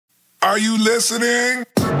Are you listening?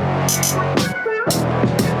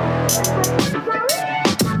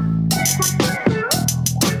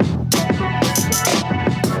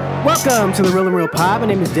 Welcome to the Real and Real Pod. My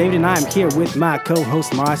name is David, and I'm here with my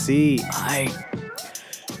co-host Marcy. Hi.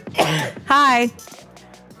 Hi.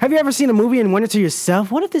 Have you ever seen a movie and wondered to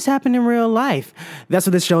yourself, what if this happened in real life? That's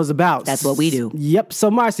what this show is about. That's what we do. Yep. So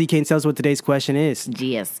Marcy, can you tell us what today's question is?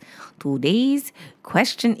 Yes. Today's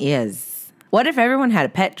question is, what if everyone had a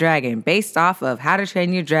pet dragon based off of How to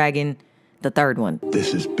Train Your Dragon, the third one?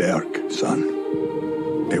 This is Berk, son.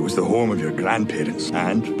 It was the home of your grandparents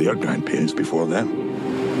and their grandparents before them.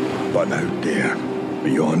 But out there,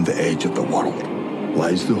 beyond the edge of the world,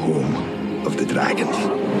 lies the home of the dragons.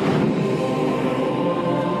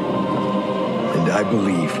 And I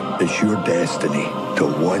believe it's your destiny to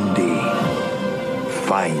one day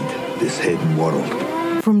find this hidden world.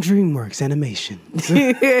 From DreamWorks Animation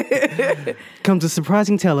comes a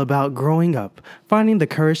surprising tale about growing up, finding the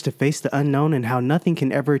courage to face the unknown, and how nothing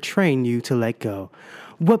can ever train you to let go.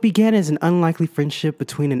 What began as an unlikely friendship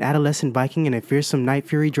between an adolescent Viking and a fearsome Night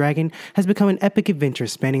Fury dragon has become an epic adventure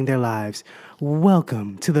spanning their lives.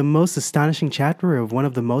 Welcome to the most astonishing chapter of one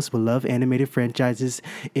of the most beloved animated franchises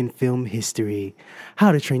in film history.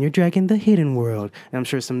 How to Train Your Dragon, The Hidden World. And I'm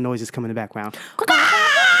sure some noises come in the background.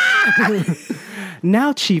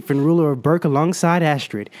 Now chief and ruler of Berk alongside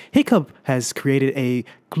Astrid, Hiccup has created a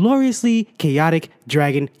gloriously chaotic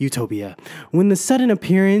dragon utopia. When the sudden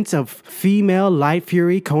appearance of female Light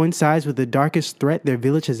Fury coincides with the darkest threat their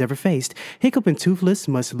village has ever faced, Hiccup and Toothless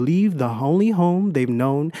must leave the only home they've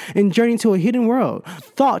known and journey to a hidden world,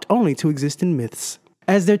 thought only to exist in myths.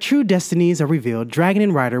 As their true destinies are revealed, Dragon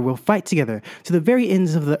and Rider will fight together to the very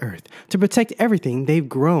ends of the earth to protect everything they've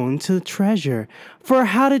grown to treasure. For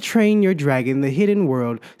How to Train Your Dragon, The Hidden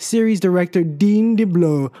World, series director Dean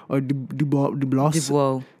DeBlois, or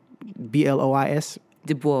DeBlois. B-L-O-I-S?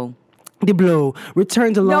 DeBlois. DeBlois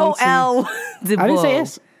returns along. No L. DeBlois. I didn't say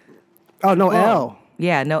S. Oh, no L.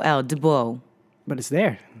 Yeah, no L. DeBlois. But it's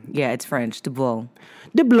there. Yeah, it's French. DeBlois.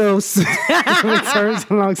 DeBlois returns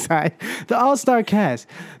alongside the all-star cast.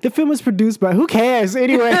 The film was produced by who cares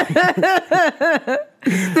anyway.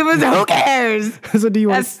 Who cares? So do you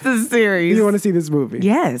want? That's the series. Do you want to see this movie?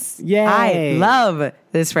 Yes. Yay. I love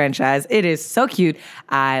this franchise. It is so cute.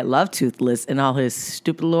 I love Toothless and all his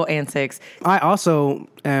stupid little antics. I also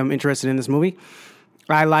am interested in this movie.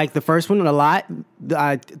 I like the first one a lot.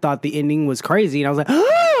 I thought the ending was crazy, and I was like,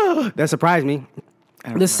 oh! That surprised me.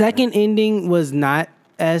 The second ending was not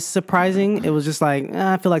as surprising. It was just like,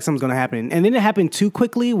 I feel like something's going to happen. And then it happened too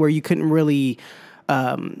quickly where you couldn't really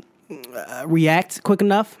react quick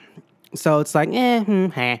enough. So it's like,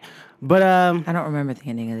 But I don't remember the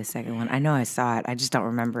ending of the second one. I know I saw it. I just don't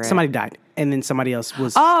remember it. somebody died, and then somebody else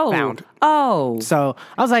was found. Oh. So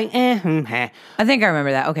I was like, I think I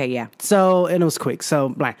remember that. Okay, yeah. So, and it was quick. So,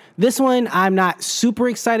 blank. This one, I'm not super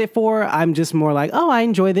excited for. I'm just more like, oh, I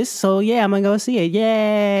enjoy this. So, yeah, I'm going to go see it.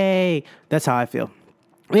 Yay. That's how I feel.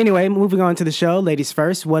 Anyway, moving on to the show. Ladies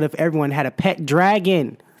first. What if everyone had a pet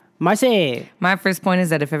dragon? Marcy. My first point is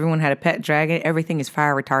that if everyone had a pet dragon, everything is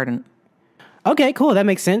fire retardant. Okay, cool. That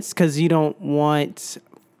makes sense because you don't want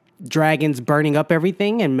dragons burning up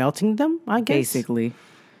everything and melting them, I guess. Basically.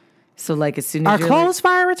 So, like, as soon as Are clothes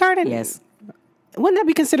fire retardant? Yes. Wouldn't that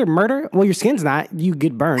be considered murder? Well, your skin's not. You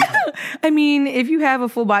get burned. I mean, if you have a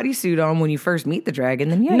full body suit on when you first meet the dragon,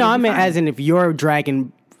 then yeah. No, I mean as in if your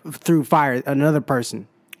dragon threw fire another person.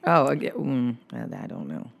 Oh, I don't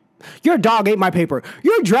know. Your dog ate my paper.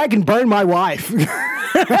 Your dragon burned my wife.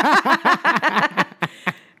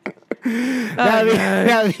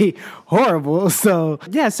 That'd be horrible. So,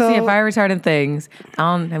 yeah. So, yeah, fire retardant things.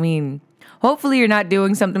 I mean, hopefully you're not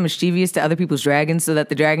doing something mischievous to other people's dragons so that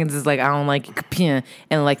the dragons is like, I don't like you,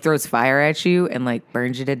 and like throws fire at you and like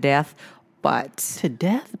burns you to death. But to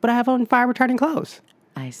death? But I have on fire retardant clothes.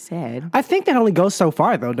 I said. I think that only goes so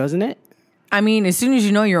far, though, doesn't it? I mean, as soon as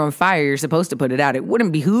you know you're on fire, you're supposed to put it out. It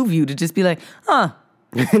wouldn't behoove you to just be like,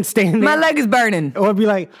 and stand there. My leg is burning. Or be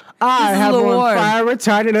like, I have on fire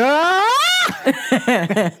retardant.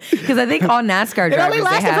 Because I think all NASCAR drivers, it only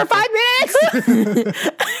lasted for 5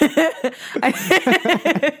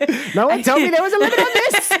 minutes. No one told me there was a limit on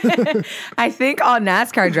this. I think all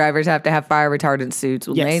NASCAR drivers have to have fire retardant suits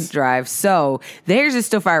when they drive. So theirs is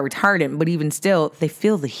still fire retardant, but even still, they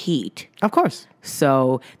feel the heat. Of course.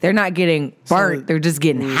 So they're not getting burnt; they're just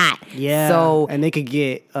getting hot. Yeah. So and they could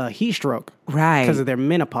get a heat stroke, right? Because of their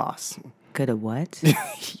menopause. Could have what?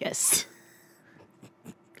 Yes.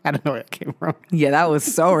 I don't know where that came from. Yeah, that was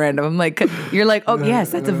so random. I'm like, you're like, oh yes,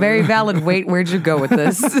 that's a very valid. Wait, where'd you go with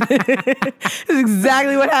this? That's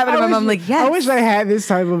exactly what happened to my mom. I'm like, yes. I wish I had this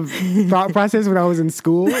type of thought process when I was in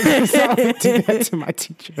school. So I would do that to my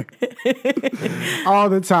teacher all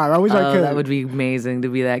the time. I wish I could. That would be amazing to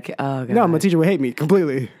be that kid. Oh, God. No, my teacher would hate me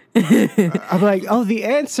completely. I'm like, oh, the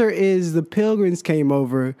answer is the Pilgrims came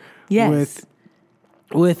over Yes.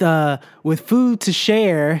 with food to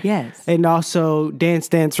share. Yes. And also Dance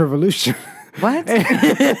Dance Revolution. What?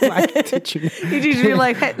 Like, teaching. You're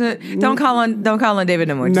like, hey, don't call on David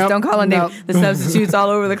no more. Just Nope, don't call on nope. David. The substitutes all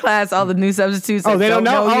over the class, all the new substitutes. Oh, that they don't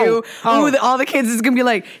know? you. Oh. Ooh, all the kids is gonna be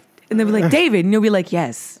like, and they'll be like, David, and you'll be like,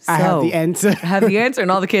 yes. So, I have the answer. I have the answer,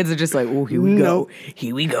 and all the kids are just like, oh, here we go. Nope.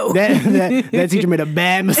 Here we go. That teacher made a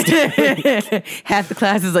bad mistake. Half the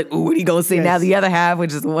class is like, ooh, what are you gonna say? Yes. Now the other half,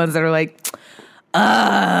 which is the ones that are like,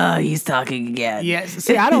 he's talking again. Yes.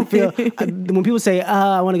 See, I don't feel when people say,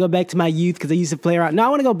 I want to go back to my youth because I used to play around. No, I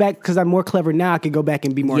want to go back because I'm more clever now. I can go back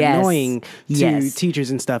and be more Yes. annoying to Yes. teachers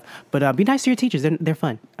and stuff. But be nice to your teachers. They're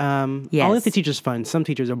fun. Yes. Only if the teacher's fun. Some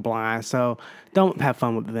teachers are blind, so don't have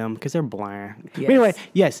fun with them because they're blind. But Yes. anyway,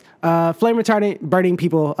 yes. Flame retardant, burning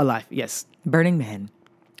people alive. Yes. Burning Man,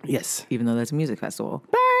 Yes. even though that's a music festival.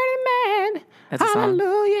 Burning Man. That's a song.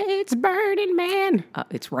 Hallelujah. It's burning man.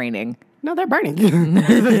 It's raining. No, they're burning.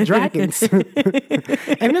 The dragons.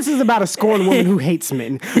 And this is about a scorned woman who hates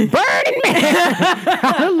men. Burning man.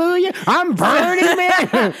 Hallelujah. I'm burning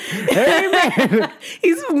man. Amen.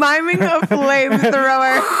 He's miming a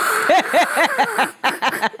flamethrower.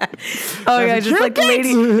 Oh yeah, just like the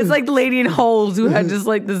lady. It's like the lady in Holes who had just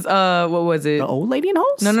like this. What was it? The old lady in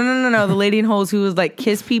holes? No. The lady in Holes who was like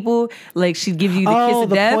kiss people. Like she'd give you the kiss of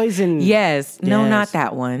the death. poison. Yes. No, Yes. not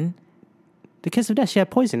that one. The kiss of death. She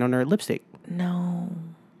had poison on her lipstick. No.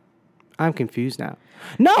 I'm confused now.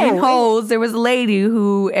 No. In Holes, there was a lady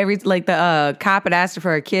who the cop had asked her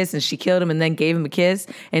for a kiss and she killed him and then gave him a kiss.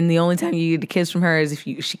 And the only time you get a kiss from her is if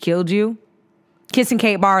she killed you. Kissing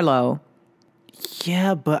Kate Barlow.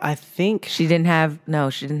 Yeah, but I think She didn't have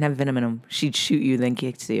venom in them. She'd shoot you, then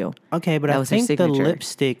kiss you. okay, but That I was her think the signature.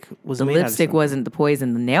 lipstick was The made out of lipstick something. wasn't the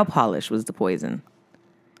poison. The nail polish was the poison.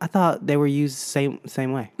 I thought they were used same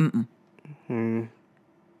way.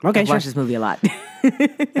 Okay, I've sure. watched this movie a lot.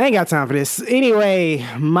 I ain't got time for this. Anyway,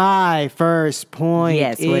 my first point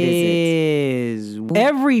Yes, what is is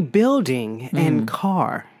every building and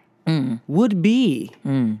car would be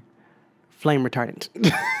flame retardant.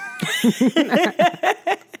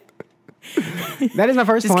 That is my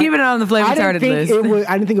first Just point. keep it on the flame retardant list.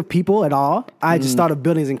 I didn't think of people at all. I just thought of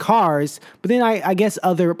buildings and cars. But then I guess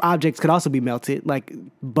other objects could also be melted, like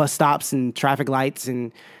bus stops and traffic lights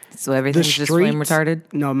and So the everything's streets. just flame retarded?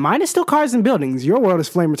 No, mine is still cars and buildings. Your world is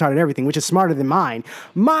flame retarded everything, which is smarter than mine.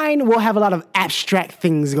 Mine will have a lot of abstract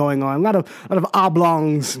things going on, a lot of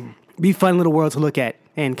oblongs. Be fun little world to look at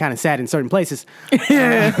and kind of sad in certain places.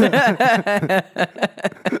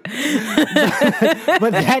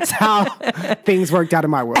 But that's how things worked out in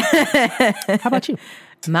my world. How about you?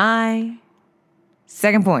 My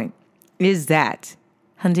second point is that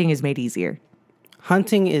hunting is made easier.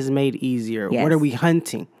 Hunting is made easier. Yes. What are we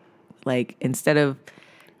hunting? Like instead of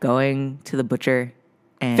going to the butcher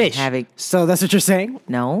and Fish. having So that's what you're saying?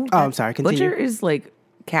 no. Oh, I'm sorry. Continue. Butcher is like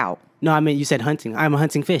cow. No, I mean you said hunting. I'm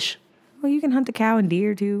hunting fish. Well, you can hunt a cow and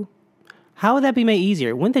deer too. How would that be made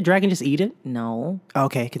easier? Wouldn't the dragon just eat it? No.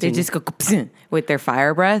 Okay, They continue. just go with their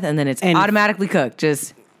fire breath and then it's And- automatically cooked.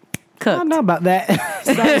 Just I don't cooked. know about that.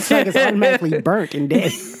 Sounds like it's automatically burnt and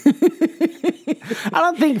dead. I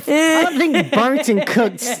don't think burnt and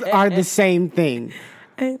cooked are the same thing.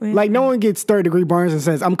 Like no one gets 3rd-degree burns and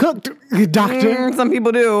says, "I'm cooked, doctor." Some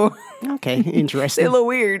people do. Okay, They're interesting. a little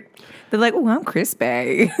weird. They're like, oh, I'm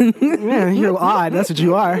crispy. Yeah, you're odd. That's what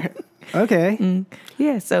you are. Okay,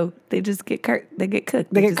 Yeah, so they just get they get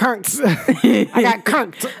cooked. they get kurked. I got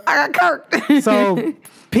kurked. I got cooked. So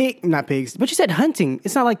not pigs. But you said hunting.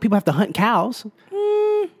 It's not like people have to hunt cows.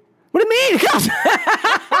 What do you mean, cows?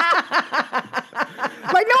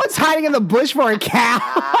 Like no one's hiding in the bush for a cow.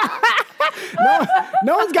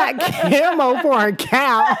 No one's got camo for a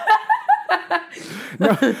cow.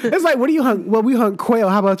 No, it's like, what do you hunt? Well, we hunt quail.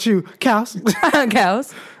 How about you? Cows?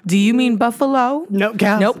 Cows. Do you mean buffalo? Nope,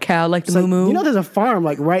 cows. Nope, cow like the So, moo moo. you know, there's a farm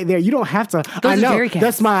like right there. You don't have to. Those I are know dairy cows.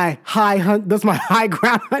 that's my high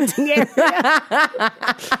ground hunting area.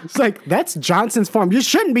 It's like that's Johnson's farm. You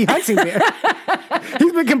shouldn't be hunting there.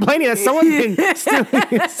 He's been complaining that someone's been stealing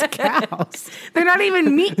his cows. They're not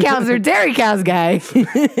even meat cows. They're dairy cows, guy.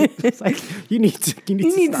 It's like you need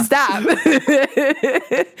to stop.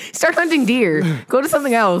 Start hunting deer. Go to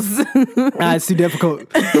something else. It's too difficult.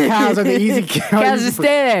 Cows are the easy cows. Cows just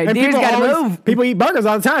stay Yeah, And deer's people gotta always- move. People eat burgers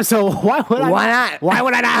all the time, so why would Why not? Why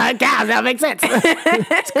would I not hunt cows? That makes sense.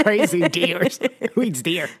 It's crazy. Deers. Who eats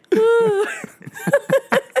deer?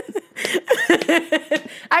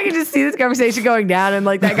 I can just see this conversation going down, and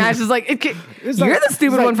like that guy's just like, you're like- the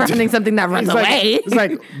stupid it's one for like- hunting something that runs It's like, away. it's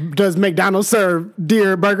like, does McDonald's serve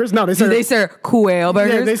deer burgers? No, they serve. Do they serve quail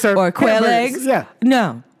burgers? they serve or quail hamburgers. eggs? Yeah.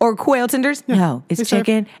 No. Or quail tenders? No. It's They serve-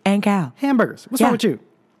 chicken and cow, hamburgers. What's Yeah. wrong with you?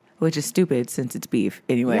 which is stupid since it's beef.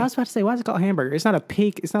 Anyway. Yeah, I was about to say, why is it called hamburger? It's not a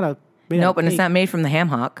pig. It's not a. Nope, and it's not made from the ham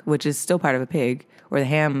hock, which is still part of a pig, or the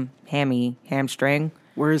hamstring.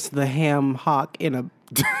 Where's the ham hock in a?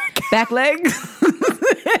 Back leg? Got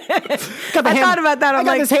the I thought about that. I I'm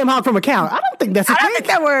got like, this ham hock from a cow. I don't think that's a I don't thing. think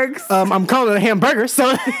that works. I'm calling it a hamburger,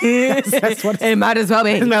 so that's what It might as well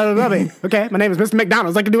be. it's not a me. Okay, my name is Mr.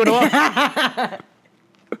 McDonald's. I can do it all.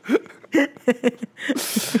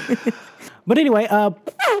 But anyway,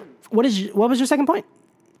 what was your second point?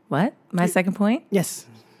 What? My second point? Yes.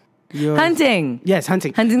 Hunting. Yes,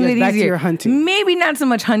 hunting. Hunting's yes, a bit back easier. to your hunting. Maybe not so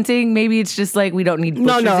much hunting. Maybe it's just like we don't need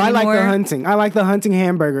No, butchers I like anymore. the hunting. I like the hunting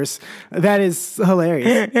hamburgers. That is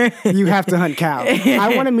hilarious. You have to hunt cows.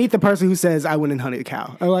 I want to meet the person who says I wouldn't hunt a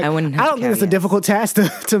cow. I'm like, I wouldn't hunt I a don't think cow, it's a yes. difficult task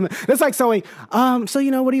to. That's like saying,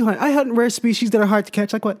 so what do you hunt? I hunt rare species that are hard to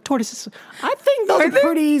catch. Like what? Tortoises. I think those are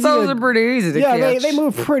pretty easy. Those are pretty easy to Yeah, catch. they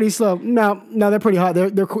move pretty slow. No, they're pretty hard.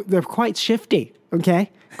 They're quite shifty.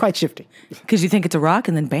 Okay, quite shifty. Because you think it's a rock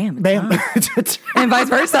and then bam. It's Bam. not. And vice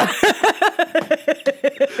versa.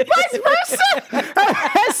 Vice versa.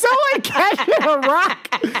 Has someone catching a rock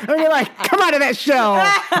and you're like, come out of that shell.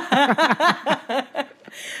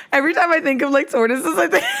 Every time I think of like tortoises,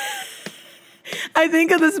 I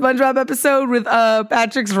think of the SpongeBob episode with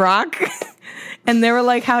Patrick's rock. And they were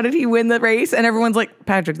like, how did he win the race? And everyone's like,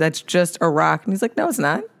 Patrick, that's just a rock. And he's like, no, it's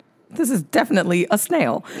not. This is definitely a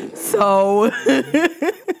snail. So,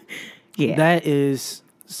 yeah. That is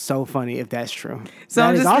so funny if that's true. So That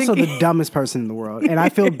I'm is just also thinking- the dumbest person in the world. And I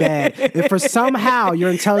feel bad if for somehow your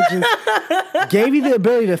intelligence gave you the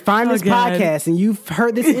ability to find this God. podcast and you've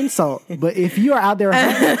heard this insult. But if you are out there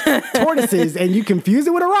hunting tortoises and you confuse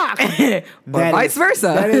it with a rock, that vice versa.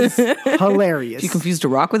 That is hilarious. You confused a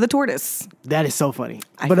rock with a tortoise. That is so funny.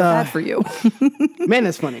 I feel bad for you. Man,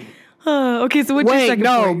 that's funny. Okay, so what's your Wait, second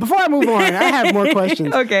no. point? Before I move on, I have more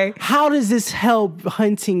questions. Okay. How does this help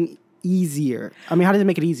hunting easier? I mean, how does it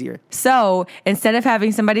make it easier? So instead of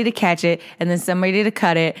having somebody to catch it and then somebody to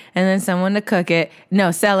cut it and then someone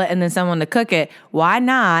to sell it and then someone to cook it, why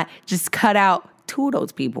not just cut out two of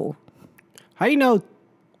those people? How do you know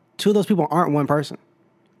two of those people aren't one person?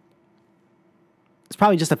 It's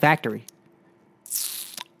probably just a factory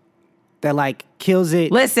that like kills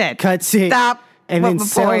it, Listen, cuts it, stop. and then Before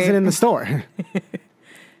sells you- it in the store.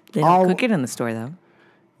 They don't All- cook it in the store though.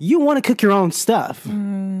 You want to cook your own stuff,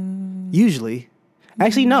 Mm. usually.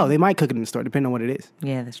 Actually, no, they might cook it in the store, depending on what it is.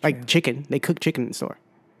 Yeah, that's true. Like chicken, they cook chicken in the store.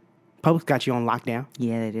 Publix got you on lockdown.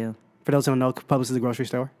 Yeah, they do. For those who don't know, Publix is a grocery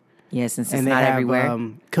store. Yeah, since it's And they not have everywhere,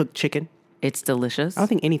 cooked chicken. it's delicious. I don't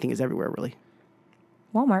think anything is everywhere, really.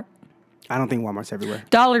 Walmart, I don't think Walmart's everywhere.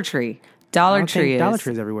 Dollar Tree. I Dollar don't Tree think is. Dollar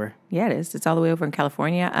Tree is everywhere. Yeah, it is. It's all the way over in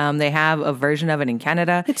California. They have a version of it in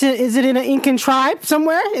Canada. Is it in an Incan tribe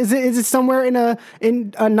somewhere? Is it somewhere in a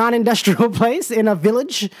non-industrial place in a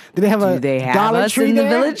village? Do they have a they have Dollar us Tree in the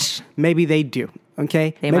there? village? Maybe they do.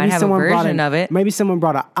 Okay, They might have a brought version of it. Maybe someone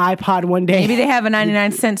brought an iPod one day. Maybe they have a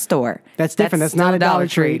 99-cent store. That's different. That's still not a Dollar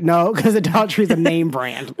Tree. No, because a Dollar Tree is a name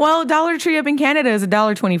brand. Well, Dollar Tree up in Canada is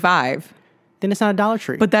 $1.25, Then it's not a Dollar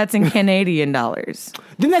Tree. but that's in Canadian dollars.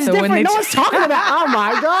 Then that's So when different. they- No one's talking about. Oh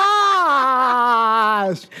my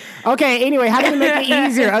gosh. Okay. Anyway, how can it make it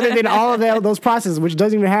easier other than all of those processes, which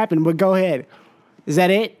doesn't even happen? But go ahead. Is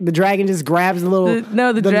that it? The dragon just grabs the little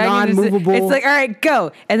The dragon non-movable. it's like, all right,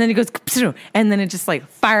 go. And then it goes, and then it just like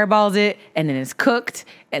fireballs it, and then it's cooked,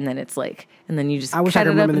 and then it's like, and then you just I wish I cut could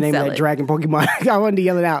it up remember the and name of sell that it. dragon Pokemon. I wanted to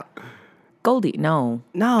yell it out. Goldie, no.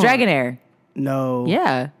 No. Dragonair. No.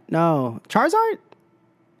 Yeah, No. Charizard?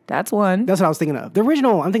 that's one. That's what I was thinking of. The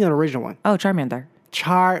original one. I'm thinking of the original one. Oh, Charmander.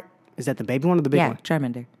 Is that the baby one or the big Yeah, one?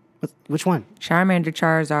 Charmander. Which one? Charmander,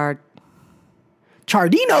 Charizard.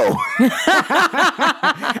 Chardino.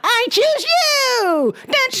 I choose you.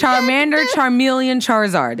 Charmander, Charmeleon,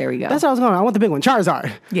 Charizard. There we go. That's what I was going. I want the big one, Charizard.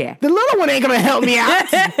 Yeah. The little one ain't gonna help me out.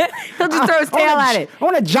 He'll just throw his tail at it. I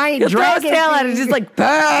want a giant He'll throw his dragon. tail at it, just like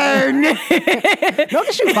burn. No,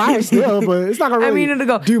 can shoot fire still, but it's not gonna really it'll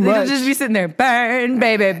go. do It'll much. just be sitting there, burn,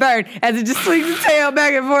 baby, burn, as it just swings its tail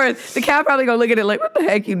back and forth. The cow probably gonna look at it like, what the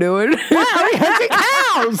heck you doing? Why are we hunting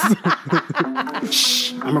cows?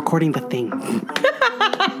 Shh, I'm recording the thing.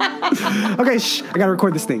 Okay, I gotta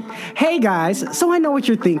record this thing. Hey guys, so I know what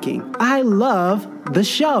you're thinking. I love the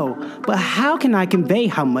show, but how can I convey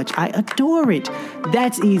how much I adore it?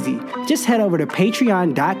 That's easy. Just head over to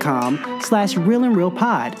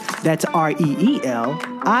patreon.com/realandrealpod. That's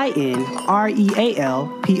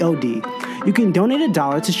REELINREALPOD. You can donate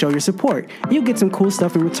 $1 to show your support. You'll get some cool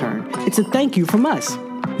stuff in return. It's a thank you from us.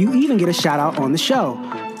 You even get a shout out on the show.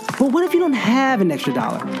 But what if you don't have an extra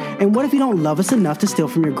dollar? And what if you don't love us enough to steal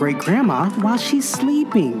from your great grandma while she's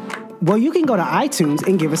sleeping? Well, you can go to iTunes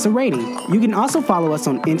and give us a rating. You can also follow us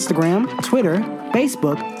on Instagram, Twitter,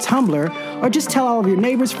 Facebook, Tumblr, or just tell all of your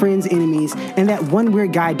neighbors, friends, enemies, and that one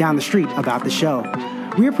weird guy down the street about the show.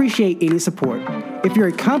 We appreciate any support. If you're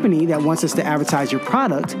a company that wants us to advertise your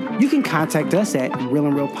product, you can contact us at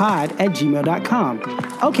realandrealpod@gmail.com.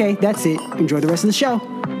 Okay, that's it. Enjoy the rest of the show.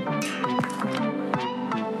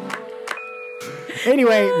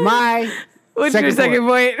 Anyway, What's your second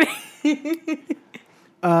point?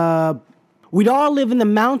 We'd all live in the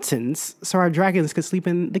mountains, so our dragons could sleep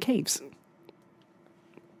in the caves.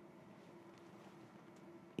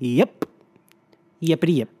 Yep.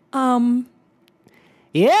 Yippity yip.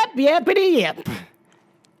 Yep, yippity yip.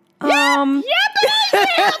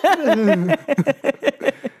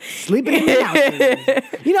 Sleeping in the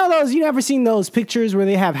mountains. You ever seen those pictures where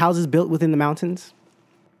they have houses built within the mountains?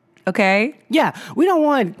 Okay. Yeah, we don't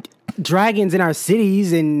want dragons in our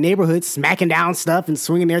cities and neighborhoods smacking down stuff and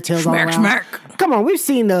swinging their tails all around. Smack. Come on, we've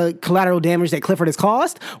seen the collateral damage that Clifford has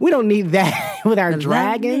caused. We don't need that with our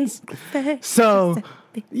dragons. So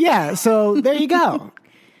there you go.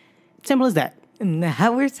 Simple as that. And the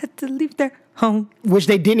Howards had to leave their home. Which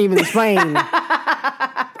they didn't even explain.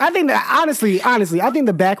 I think that, honestly, I think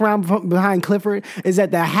the background behind Clifford is that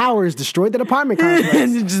the Howards destroyed that apartment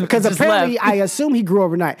complex. Because apparently, I assume he grew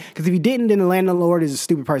overnight. Because if he didn't, then the landlord is a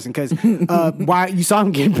stupid person. Because why you saw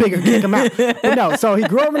him getting bigger, kick him out. But no, so he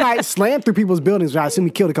grew overnight, slammed through people's buildings, which I assume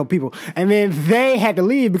he killed a couple people. And then they had to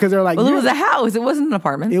leave because they were like, well, it was a house. It wasn't an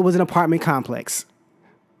apartment. It was an apartment complex.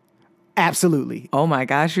 Absolutely. Oh my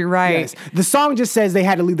gosh, you're right. Yes. The song just says they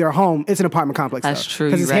had to leave their home. It's an apartment complex. That's true.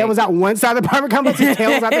 Because his right. head was out one side of the apartment complex, his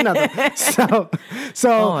tail was out another. So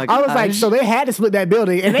Oh my I was like, gosh. so they had to split that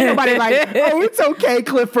building. And ain't nobody like, oh, it's okay,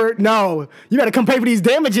 Clifford. No, you got to come pay for these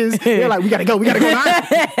damages. They're like, we got to go now.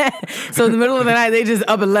 So in the middle of the night, they just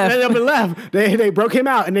up and left. They up and left. They broke him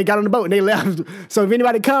out and they got on the boat and they left. So if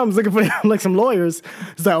anybody comes looking for them, like some lawyers,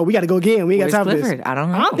 it's like, oh, we got to go again. We ain't got time for this. Clifford? I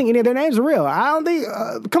don't know. I don't think any of their names are real. I don't think,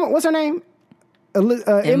 come on, what's her name?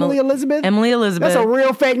 Emily Elizabeth? Emily Elizabeth. That's a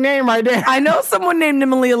real fake name right there. I know someone named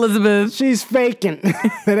Emily Elizabeth. She's faking.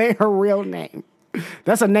 That ain't her real name.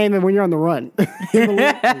 That's a name that when you're on the run. Emily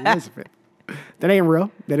Elizabeth. That ain't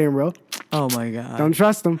real. Oh my God. Don't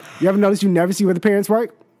trust them. You ever notice you never see where the parents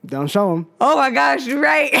work? Don't show them. Oh my gosh, you're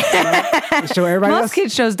right. Show everybody Most else.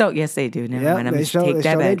 kids shows don't. Yes, they do. Never Yep, mind. I'm they just show- take they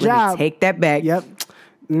that show their back. Let me job. take that back. Yep.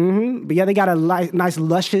 Mm-hmm. But yeah, they got a nice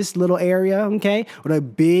luscious little area, okay, with a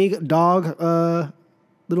big dog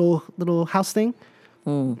little house thing.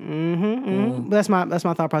 That's my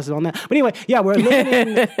thought process on that. But anyway, yeah, we're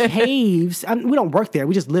living in caves. We don't work there.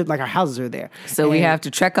 We just live like our houses are there. So we have to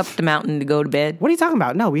trek up the mountain to go to bed. What are you talking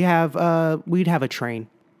about? No, we'd have a train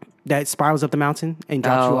that spirals up the mountain and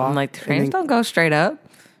drops you off. I'm like, the and trains then- don't go straight up.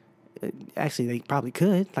 Actually, they probably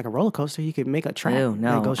could, like a roller coaster. You could make a track Oh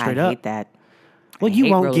no, that goes straight I up. hate that. Well, I you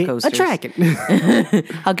hate won't roller get coasters. a dragon.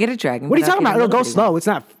 I'll get a dragon. What are you but talking I'll about? get a It'll go little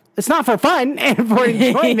slow. It's not for fun and for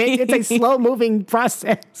enjoyment. It's a slow moving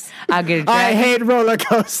process. I'll get a I dragon. hate roller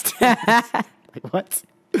coasters. Like, what?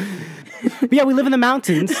 But yeah, we live in the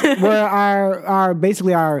mountains where our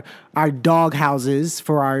basically our dog houses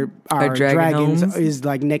for our dragon dragons homes. is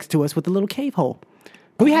like next to us with a little cave hole.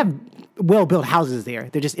 But we have well built houses there.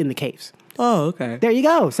 They're just in the caves. Oh, okay. There you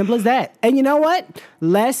go. Simple as that. And you know what?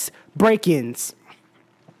 Less break-ins.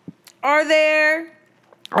 Are there?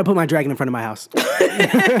 I'll put my dragon in front of my house.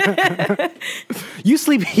 You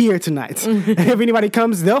sleep here tonight. If anybody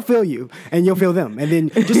comes, they'll feel you, and you'll feel them. And then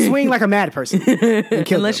just swing like a mad person and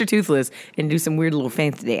kill Unless them. you're toothless and do some weird little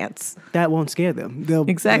fancy dance. That won't scare them. They'll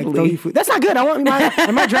Exactly. like, throw you food. That's not good. I want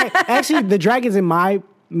my dragon. Actually, the dragons in my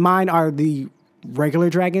mind are the regular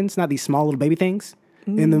dragons, not these small little baby things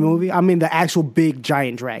in the movie. I mean the actual big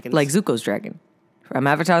giant dragons. Like Zuko's dragon from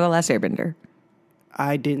Avatar The Last Airbender.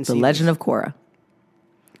 I didn't The see Legend this. of Korra.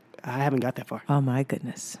 I haven't got that far. Oh my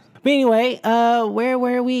goodness. But anyway, where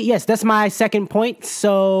were we? Yes, that's my second point.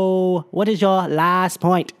 So, what is your last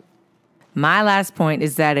point? My last point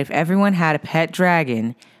is that if everyone had a pet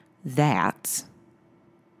dragon, that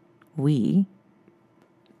we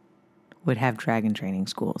would have dragon training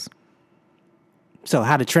schools. So,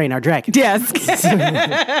 How to Train Our Dragon. Yes.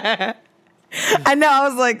 I know. I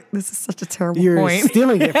was like, this is such a terrible You're point.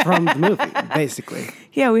 stealing it from the movie, basically.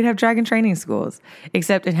 Yeah, we'd have dragon training schools.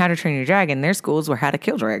 Except in How to Train Your Dragon, their schools were How to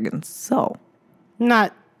Kill Dragons. So,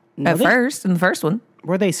 Not in the first one,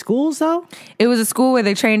 Were they schools though? it was a school where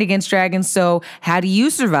they trained against dragons. So, how do you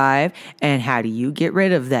survive and how do you get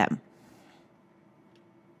rid of them?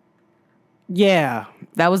 Yeah.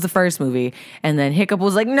 That was the first movie. And then Hiccup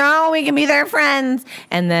was like, no, we can be their friends.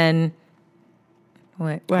 And then,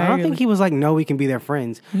 what? I don't think he was like, no, we can be their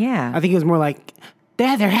friends. Yeah. I think he was more like,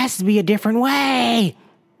 Dad, there has to be a different way.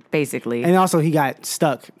 Basically. And also he got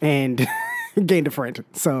stuck and gained a friend.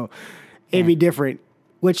 So it'd be different,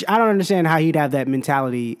 which I don't understand how he'd have that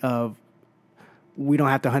mentality of we don't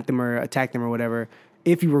have to hunt them or attack them or whatever.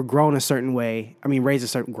 If you were grown a certain way, I mean, grown a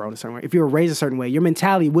certain way. If you were raised a certain way, your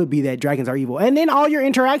mentality would be that dragons are evil. And then all your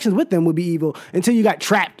interactions with them would be evil until you got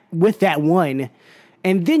trapped with that one.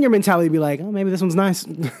 And then your mentality would be like, oh, maybe this one's nice.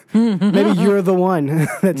 Maybe you're the one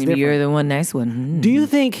that's Maybe different. you're the one nice one. Do you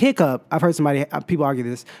think Hiccup, I've heard people argue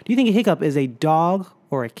this, do you think Hiccup is a dog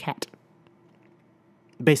or a cat?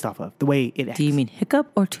 Based off of the way it acts. Do you mean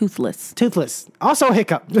Hiccup or Toothless? Toothless? Also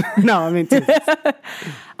Hiccup. No, I mean Toothless.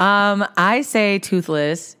 I say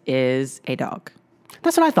Toothless is a dog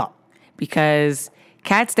That's what I thought. because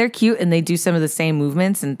cats, they're cute and they do some of the same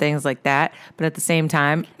movements and things like that. But at the same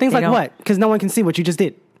time, Things they like don't- what? Because no one can see what you just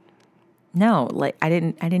did. No, like I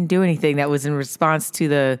didn't do anything that was in response to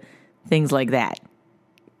the things like that.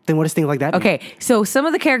 Then what does things like that mean? Okay, so some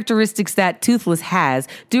of the characteristics that Toothless has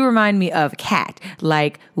do remind me of cat,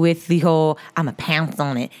 like with the whole I'm a pounce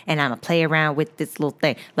on it and I'm a play around with this little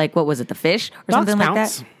thing. Like what was it, the fish or Dogs something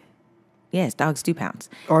pounce. like that? Yes, dogs do pounce.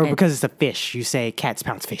 Or And- because it's a fish, you say cats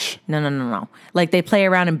pounce fish. No. Like they play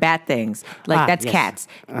around and bat things. Like that's yes. cats.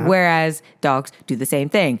 Whereas dogs do the same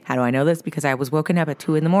thing. How do I know this? Because I was woken up at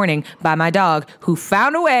 2 a.m. by my dog who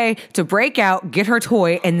found a way to break out, get her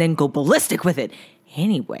toy, and then go ballistic with it.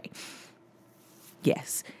 Anyway.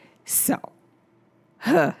 Yes. So.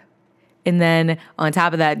 And then on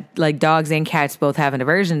top of that, like dogs and cats both have an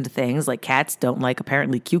aversion to things. Like cats don't like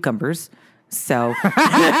apparently cucumbers. So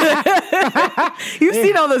you've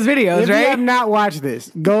seen all those videos, If you right? have not watched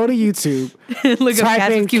this, go to YouTube, Look up type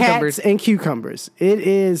cats in with cucumbers. cats and cucumbers. It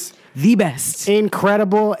is The best.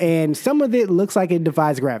 incredible, and some of it looks like it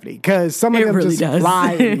defies gravity because some of It them really just does.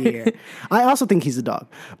 fly in the air. I also think he's a dog.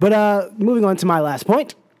 But moving on to my last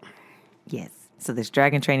point. Yes. So there's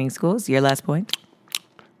dragon training schools. Your last point.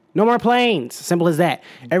 No more planes. Simple as that.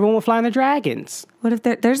 Everyone will fly on the dragons. What if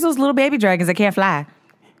there's those little baby dragons that can't fly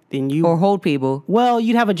Then you or hold people? well,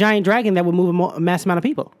 you'd have a giant dragon that would move a mass amount of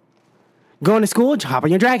people. Going to school, hop on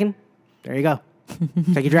your dragon. There you go.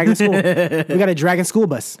 Take your dragon to school. We got a dragon school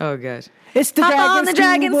bus. Oh gosh. It's the Hop dragon on the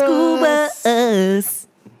dragon school bus. It's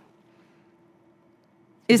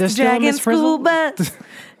there the still a dragon Miss Frizzle? school bus.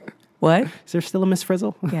 What? Is there still a Miss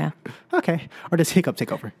Frizzle? Yeah. Okay. Or does Hiccup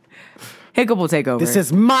take over? Hiccup will take over. This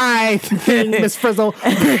is my thing, Miss Frizzle.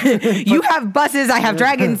 You have buses. I have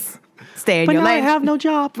dragons. Stay in But your now I lane. have no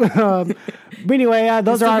job. But anyway,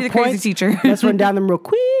 those Still are be our the crazy points. teacher. Let's run down them real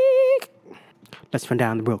quick.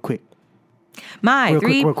 My Real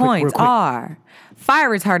 3 quick. points are fire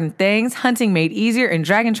retardant things, hunting made easier, and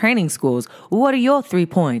dragon training schools. What are your 3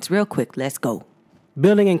 points? Real quick, let's go.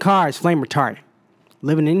 Building in cars, flame retardant.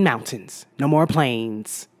 Living in mountains. No more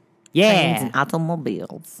planes. Trains Yeah. and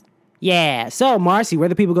automobiles. Yeah. So, Marcy,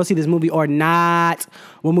 whether people go see this movie or not,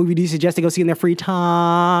 what movie do you suggest to go see in their free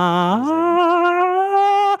time?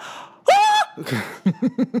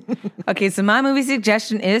 Okay, so my movie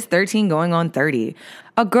suggestion is 13 going on 30.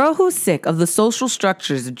 A girl who's sick of the social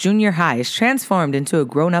structures of junior high is transformed into a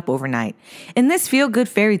grown-up overnight. In this feel-good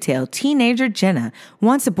fairy tale, teenager Jenna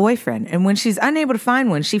wants a boyfriend, and when she's unable to find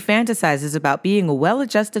one, she fantasizes about being a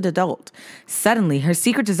well-adjusted adult. Suddenly, her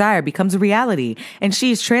secret desire becomes a reality, and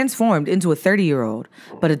she is transformed into a 30-year-old.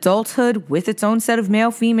 But adulthood, with its own set of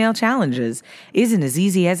male-female challenges, isn't as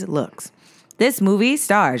easy as it looks. This movie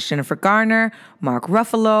stars Jennifer Garner, Mark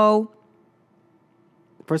Ruffalo,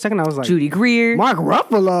 For a second, I was like, Judy Greer, Mark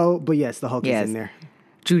Ruffalo. But yes, the Hulk Yes. is in there.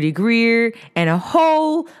 Judy Greer, and a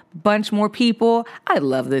whole bunch more people. I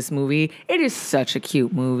love this movie. It is such a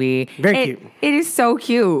cute movie. Very cute. It is so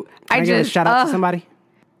cute. Can I give a shout out to somebody?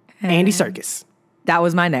 Andy Serkis. That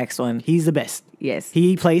was my next one. He's the best. Yes.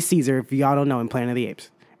 He plays Caesar, if y'all don't know, in Planet of the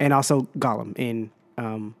Apes. And also Gollum in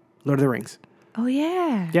Lord of the Rings. Oh,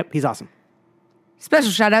 yeah. Yep, he's awesome.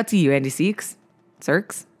 Special shout out to you, Andy Serkis.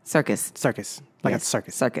 Circus. Circus. Like Yes. a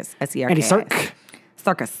circus. Circus. S-E-R-K. Andy Cirque.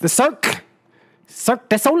 Circus. The Cirque. Cirque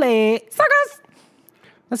du Soleil. Circus.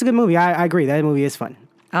 That's a good movie. I agree. That movie is fun.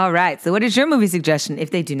 All right. So what is your movie suggestion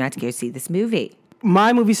if they do not go see this movie?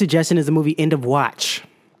 My movie suggestion is the movie End of Watch.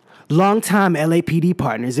 Longtime LAPD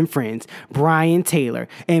partners and friends, Brian Taylor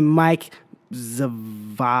and Mike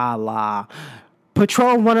Zavala,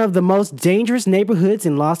 patrol one of the most dangerous neighborhoods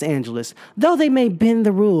in Los Angeles. Though they may bend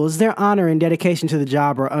the rules, their honor and dedication to the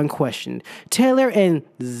job are unquestioned. Taylor and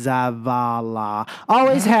Zavala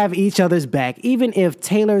always have each other's back, even if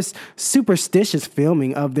Taylor's superstitious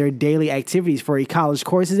filming of their daily activities for a college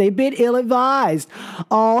course is a bit ill-advised.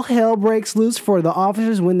 All hell breaks loose for the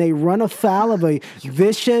officers when they run afoul of a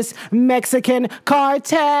vicious Mexican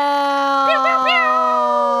cartel. Pew, pew,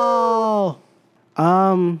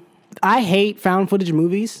 pew. I hate found footage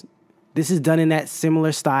movies. This is done in that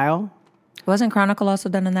similar style. Wasn't Chronicle also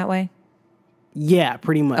done in that way? Yeah,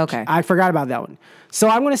 pretty much. Okay. I forgot about that one. So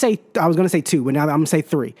I was going to say 2, but now I'm going to say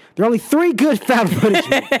 3. There are only 3 good found footage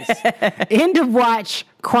movies. End of Watch,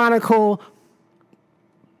 Chronicle,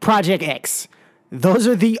 Project X. Those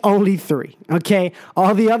are the only 3, okay?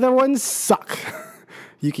 All the other ones suck.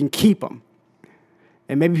 You can keep them.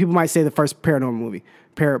 And maybe people might say the first paranormal movie.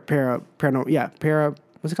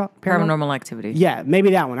 What's it called? Paranormal Activity. Yeah,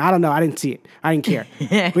 maybe that one. I don't know. I didn't see it. I didn't care.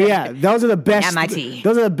 But yeah, those are the best. MIT.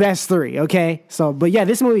 Those are the best 3. Okay, so but yeah,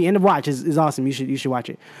 this movie End of Watch is awesome. You should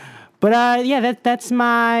watch it. But yeah, that's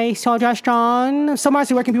my suggestion. So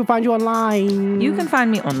Marcy, where can people find you online? You can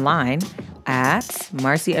find me online at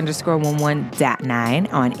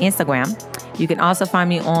Marcy_11.9 on Instagram. You can also find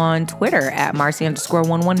me on Twitter at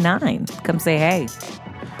Marcy_119. Come say hey.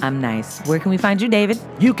 I'm nice. Where can we find you, David?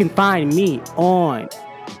 You can find me on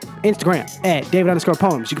Instagram at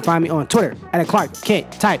David_Poems. You can find me on Twitter at Clark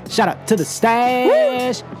Kent Type. Shout out to the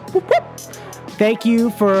stash. Whoop, whoop. Thank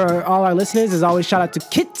you for all our listeners. As always, shout out to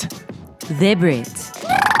Kit. The Brit.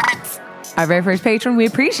 Our very first patron. We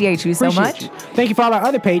appreciate you so much. Thank you for all our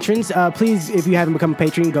other patrons. Please, if you haven't become a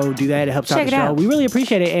patron, go do that. It helps out the show. We really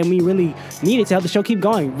appreciate it, and we really need it to help the show keep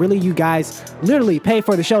going. Really, you guys literally pay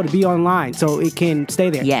for the show to be online so it can stay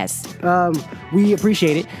there. Yes. We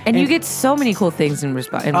appreciate it. And you get so many cool things in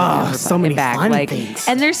response. So many fun things.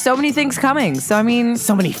 And there's so many things coming. So, I mean,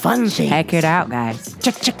 so many fun things. Check it out, guys.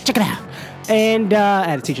 Check it out. And I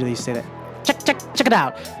had a teacher that used to say that. Check it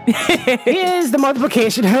out. Here's the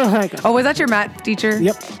multiplication. Oh, was that your math teacher?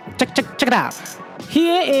 Yep. Check it out.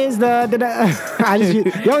 Here is the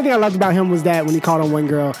only thing I loved about him was that when he called on one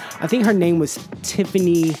girl, I think her name was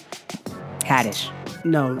Tiffany Haddish.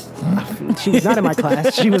 No, she was not in my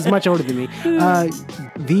class. She was much older than me.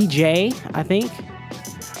 VJ, I think.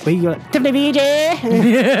 But you go, Tiffany VJ.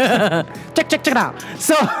 check it out.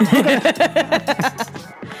 So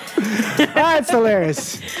that's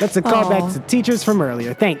hilarious. That's a callback to teachers from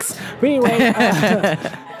earlier. Thanks. But anyway,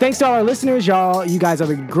 thanks to all our listeners, y'all. You guys are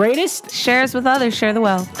the greatest. Share us with others. Share the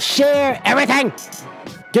wealth. Share everything.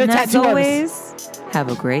 Get a tattoo. As always,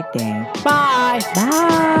 have a great day. Bye.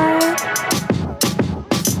 Bye.